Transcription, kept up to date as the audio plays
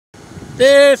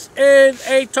This is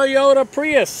a Toyota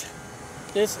Prius.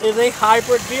 This is a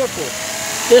hybrid vehicle.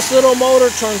 This little motor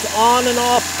turns on and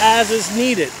off as is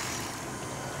needed.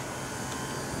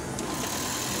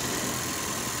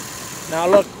 Now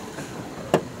look,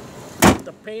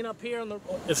 the paint up here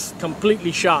is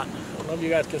completely shot. I don't know if you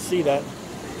guys can see that.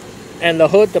 And the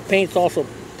hood, the paint's also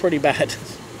pretty bad.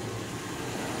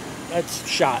 That's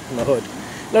shot in the hood.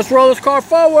 Let's roll this car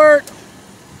forward.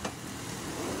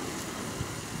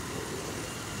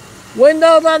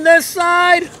 Windows on this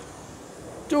side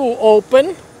do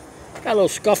open. Got a little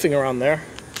scuffing around there.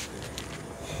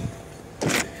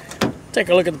 Take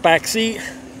a look at the back seat.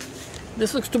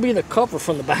 This looks to be the cover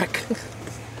from the back.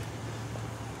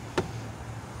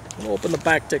 We'll open the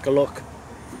back, take a look.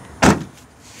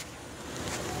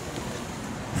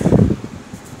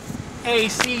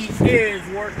 AC is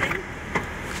working.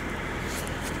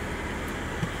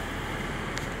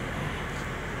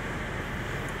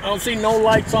 I don't see no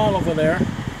lights on over there,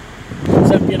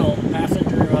 except, you know,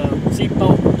 passenger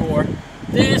seatbelt door.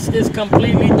 This is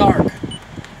completely dark.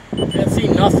 Can't see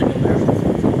nothing in there.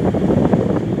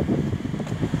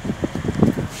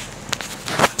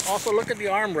 Also, look at the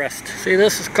armrest. See,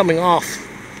 this is coming off.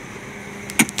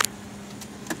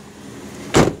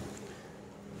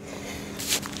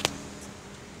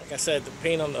 Like I said, the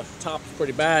paint on the top is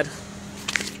pretty bad.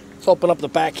 Let's open up the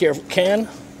back here if we can.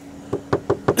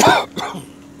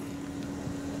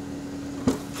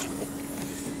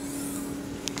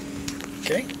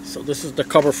 Okay, so this is the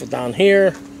cover for down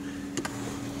here.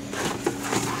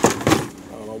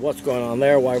 I don't know what's going on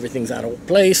there, why everything's out of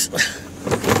place.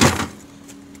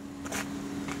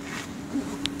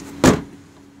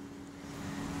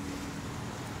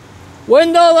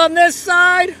 Windows on this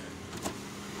side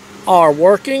are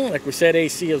working. Like we said,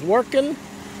 AC is working.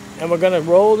 And we're going to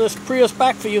roll this Prius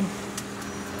back for you.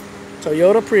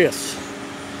 Toyota Prius.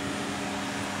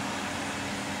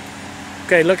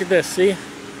 Okay, look at this, see?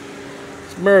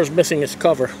 This mirror's missing its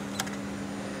cover.